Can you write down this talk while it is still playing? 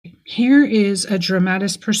Here is a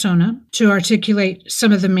dramatis persona to articulate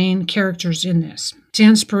some of the main characters in this.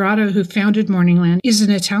 Dan Sperato, who founded Morningland, is an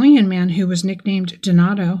Italian man who was nicknamed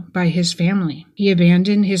Donato by his family. He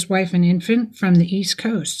abandoned his wife and infant from the East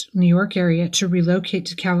Coast, New York area, to relocate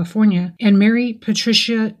to California and marry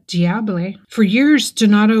Patricia Diable. For years,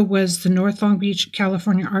 Donato was the North Long Beach,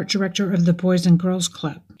 California art director of the Boys and Girls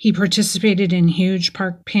Club. He participated in huge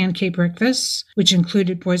park pancake breakfasts, which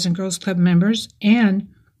included Boys and Girls Club members and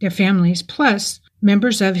their families, plus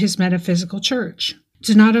members of his metaphysical church.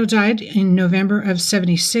 Donato died in November of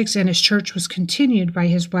 76, and his church was continued by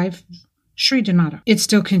his wife, Sri Donato. It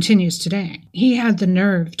still continues today. He had the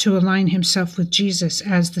nerve to align himself with Jesus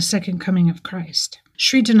as the second coming of Christ.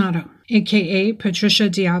 Sri Donato, a.k.a. Patricia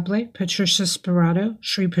Diable, Patricia Sperato,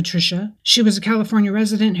 Sri Patricia. She was a California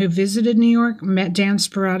resident who visited New York, met Dan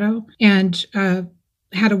Sperato, and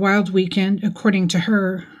had a wild weekend, according to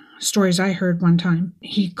her stories I heard one time.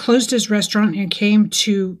 He closed his restaurant and came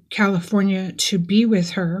to California to be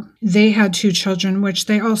with her. They had 2 children, which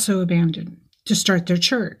they also abandoned to start their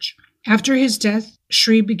church. After his death,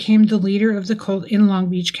 Sri became the leader of the cult in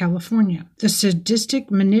Long Beach, California. The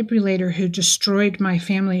sadistic manipulator who destroyed my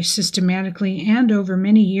family systematically and over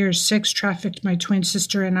many years sex trafficked my twin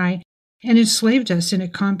sister and I and enslaved us in a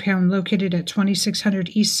compound located at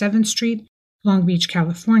 2600 East 7th Street, Long Beach,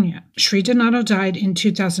 California. Sri Donato died in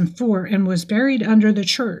 2004 and was buried under the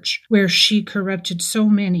church where she corrupted so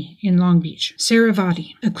many in Long Beach.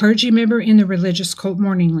 Saravati, a clergy member in the religious cult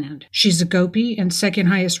Morningland. She's a gopi and second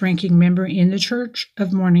highest ranking member in the church of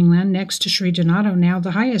Morningland, next to Sri Donato, now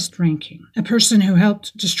the highest ranking. A person who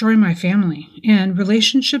helped destroy my family and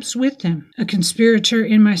relationships with them. A conspirator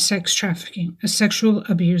in my sex trafficking. A sexual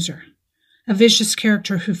abuser. A vicious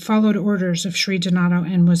character who followed orders of Sri Donato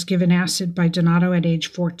and was given acid by Donato at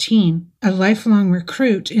age 14. A lifelong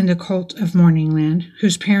recruit in the cult of Morningland,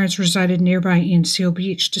 whose parents resided nearby in Seal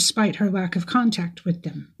Beach despite her lack of contact with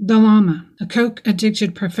them. The Lama, a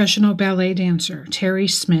coke-addicted professional ballet dancer, Terry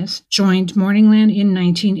Smith, joined Morningland in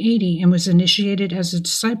 1980 and was initiated as a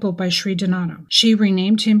disciple by Sri Donato. She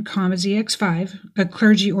renamed him Kamazi X5, a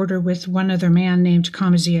clergy order with one other man named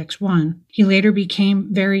Kamazi X1. He later became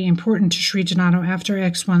very important to Sri Donato after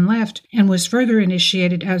X1 left and was further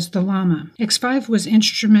initiated as the Lama. X5 was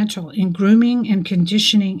instrumental in grooming and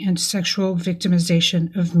conditioning and sexual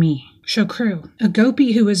victimization of me. Shokru, a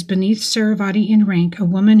gopi who was beneath Saravati in rank, a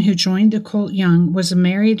woman who joined the cult young, was a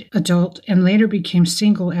married adult and later became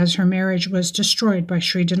single as her marriage was destroyed by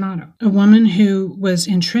Sri Donato. A woman who was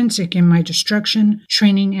intrinsic in my destruction,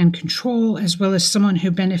 training, and control, as well as someone who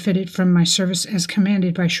benefited from my service as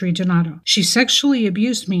commanded by Sri Donato. She sexually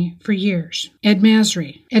abused me for years. Ed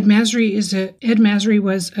Masry. Ed Masry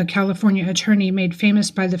was a California attorney made famous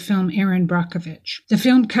by the film Aaron Brockovich. The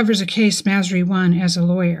film covers a case Masry won as a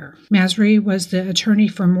lawyer. Masry was the attorney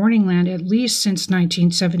for Morningland at least since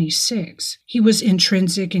 1976. He was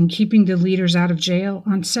intrinsic in keeping the leaders out of jail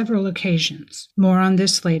on several occasions. More on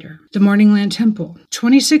this later. The Morningland Temple.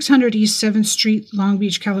 2600 East 7th Street, Long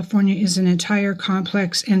Beach, California is an entire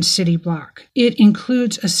complex and city block. It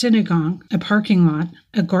includes a synagogue, a parking lot,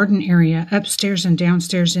 a garden area upstairs and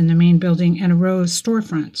downstairs in the main building, and a row of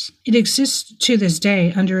storefronts. It exists to this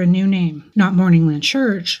day under a new name, not Morningland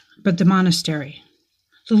Church, but the Monastery.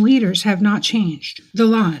 The leaders have not changed. The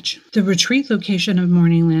Lodge. The retreat location of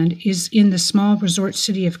Morningland is in the small resort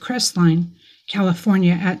city of Crestline,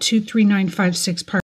 California at 23956 Park